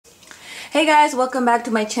Hey guys, welcome back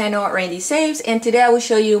to my channel, Randy Saves, and today I will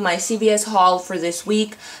show you my CVS haul for this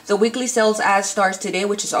week. The weekly sales ad starts today,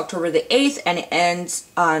 which is October the 8th, and it ends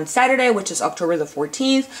on Saturday, which is October the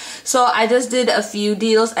 14th. So I just did a few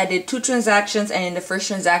deals. I did 2 transactions, and in the first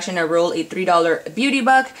transaction I rolled a $3 beauty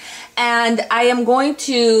buck, and I am going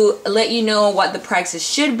to let you know what the prices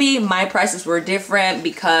should be. My prices were different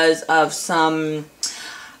because of some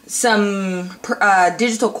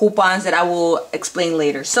digital coupons that I will explain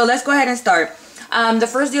later. So let's go ahead and start. The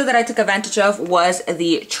first deal that I took advantage of was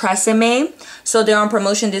the Tresemme. So they're on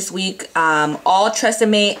promotion this week. All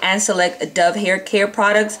Tresemme and select Dove hair care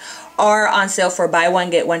products are on sale for buy one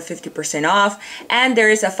get one 50% off, and there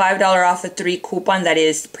is a $5 off of 3 coupon that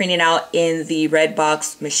is printed out in the red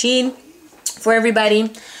box machine for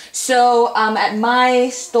everybody. So at my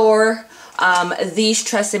store, these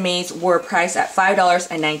Tresemmes were priced at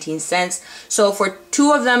 $5.19. So for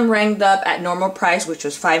 2 of them ranked up at normal price, which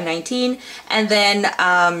was $5.19, and then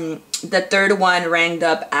the third one ranked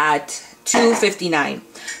up at $2.59.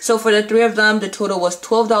 So for the 3 of them, the total was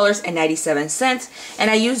 $12.97, and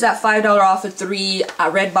I used that $5 off of 3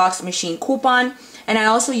 red box machine coupon. And I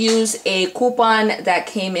also use a coupon that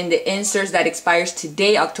came in the inserts that expires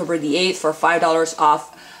today, October the 8th, for $5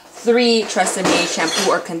 off 3 Tresemme shampoo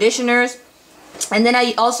or conditioners. And then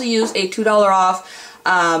I also used a $2 off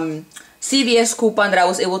CVS coupon that I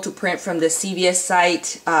was able to print from the CVS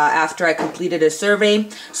site after I completed a survey.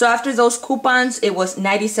 So after those coupons, it was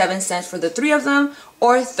 97 cents for the 3 of them,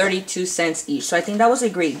 or 32 cents each. So I think that was a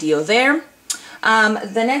great deal there.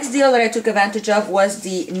 The next deal that I took advantage of was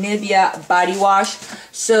the Nivea body wash.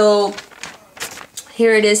 So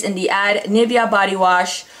here it is in the ad. Nivea body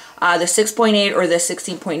wash. The 6.8 or the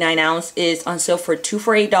 16.9 ounce is on sale for $2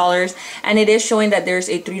 for $8, and it is showing that there's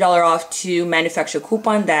a $3 off to manufacture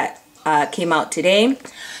coupon that came out today.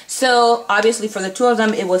 So obviously for the 2 of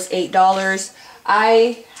them it was $8.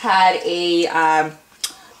 I had a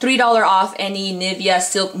 $3 off any Nivea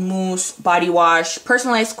Silk Mousse body wash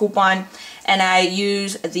personalized coupon, and I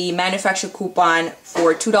used the manufacturer coupon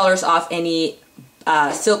for $2 off any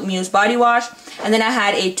Silk Mousse body wash, and then I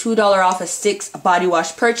had a $2 off a 6 body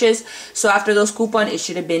wash purchase. So after those coupons, it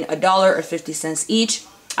should have been $1 or 50 cents each.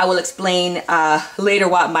 I will explain later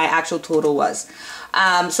what my actual total was.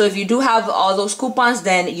 So if you do have all those coupons,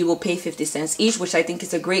 then you will pay 50 cents each, which I think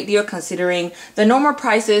is a great deal considering the normal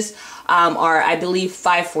prices are, I believe,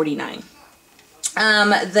 $5.49.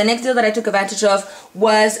 The next deal that I took advantage of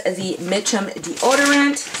was the Mitchum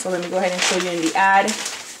deodorant. So let me go ahead and show you in the ad.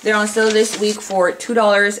 They're on sale this week for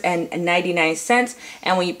 $2.99,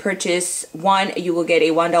 and when you purchase 1, you will get a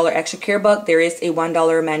 $1 extra care buck. There is a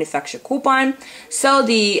 $1 manufacturer coupon. So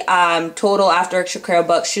the total after extra care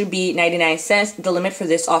buck should be 99 cents. The limit for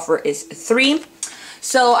this offer is 3.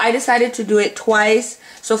 So I decided to do it twice.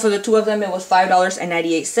 So for the 2 of them, it was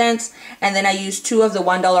 $5.98, and then I used 2 of the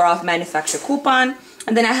 $1 off manufacturer coupon,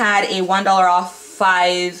 and then I had a $1 off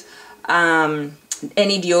 5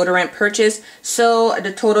 any deodorant purchase. So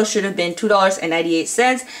the total should have been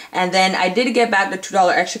 $2.98, and then I did get back the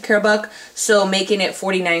 $2 extra care buck, so making it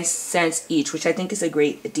 49 cents each, which I think is a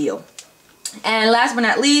great deal. And last but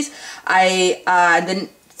not least, the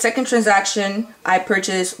second transaction, I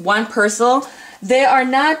purchased 1 Persil. They are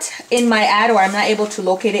not in my ad, or I'm not able to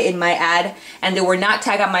locate it in my ad, and they were not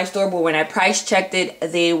tagged at my store, but when I price checked it,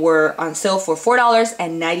 they were on sale for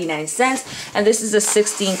 $4.99, and this is a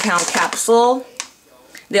 16-count capsule.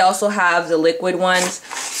 They also have the liquid ones.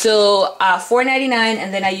 So $4.99,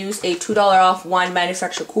 and then I used a $2 off 1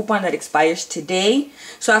 manufacturer coupon that expires today.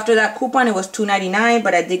 So after that coupon, it was $2.99,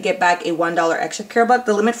 but I did get back a $1 extra care buck.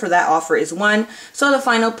 The limit for that offer is 1. So the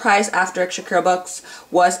final price after extra care bucks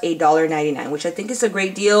was $1.99, which I think is a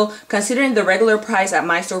great deal considering the regular price at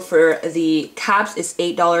my store for the caps is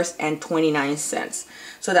 $8.29.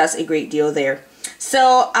 So that's a great deal there.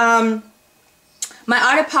 So my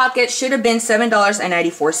out-of-pocket should have been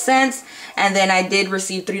 $7.94, and then I did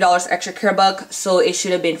receive $3 extra care buck, so it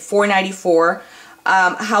should have been $4.94.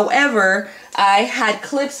 However, I had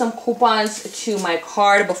clipped some coupons to my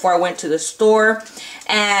card before I went to the store,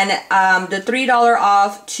 and the $3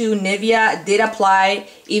 off to Nivea did apply,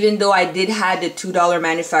 even though I did have the $2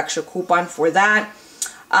 manufacturer coupon for that.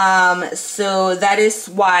 So that is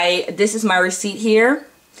why this is my receipt here.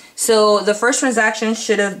 So the first transaction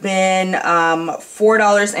should have been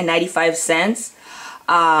 $4.95,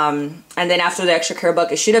 and then after the extra care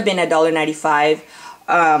buck, it should have been $1.95.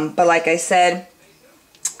 But like I said,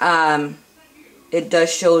 it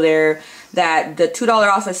does show there that the $2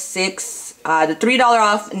 off of 6, the $3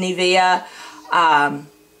 off Nivea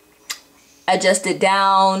adjusted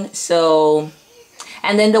down. So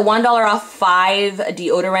And then the $1 off 5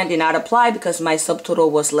 deodorant did not apply because my subtotal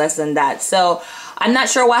was less than that. So I'm not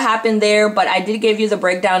sure what happened there, but I did give you the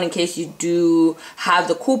breakdown in case you do have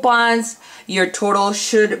the coupons. Your total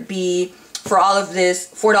should be, for all of this,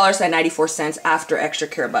 $4.94 after extra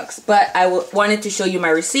care bucks. But I wanted to show you my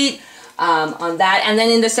receipt on that. And then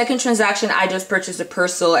in the second transaction, I just purchased a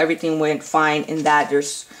Persil. Everything went fine in that.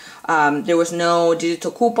 There was no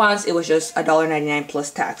digital coupons. It was just $1.99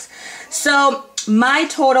 plus tax. So my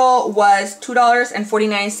total was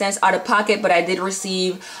 $2.49 out of pocket, but I did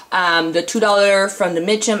receive the $2 from the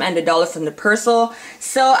Mitchum and the $1 from the Persil.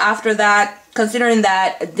 So after that, considering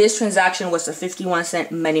that this transaction was a 51-cent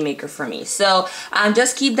moneymaker for me. So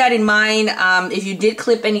just keep that in mind. If you did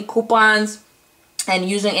clip any coupons and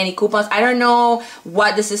using any coupons, I don't know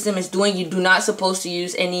what the system is doing. You do not supposed to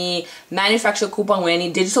use any manufacturer coupon or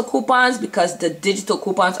any digital coupons because the digital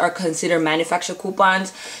coupons are considered manufacturer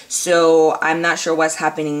coupons. So I'm not sure what's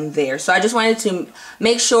happening there. So I just wanted to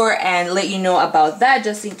make sure and let you know about that,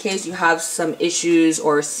 just in case you have some issues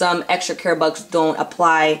or some extra care bucks don't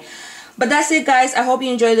apply. But that's it, guys. I hope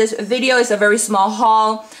you enjoyed this video. It's a very small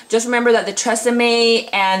haul. Just remember that the Tresemme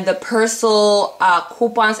and the Persil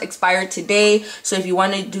coupons expired today. So if you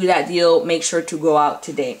want to do that deal, make sure to go out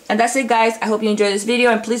today. And that's it, guys. I hope you enjoyed this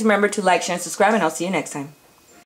video. And please remember to like, share, and subscribe. And I'll see you next time.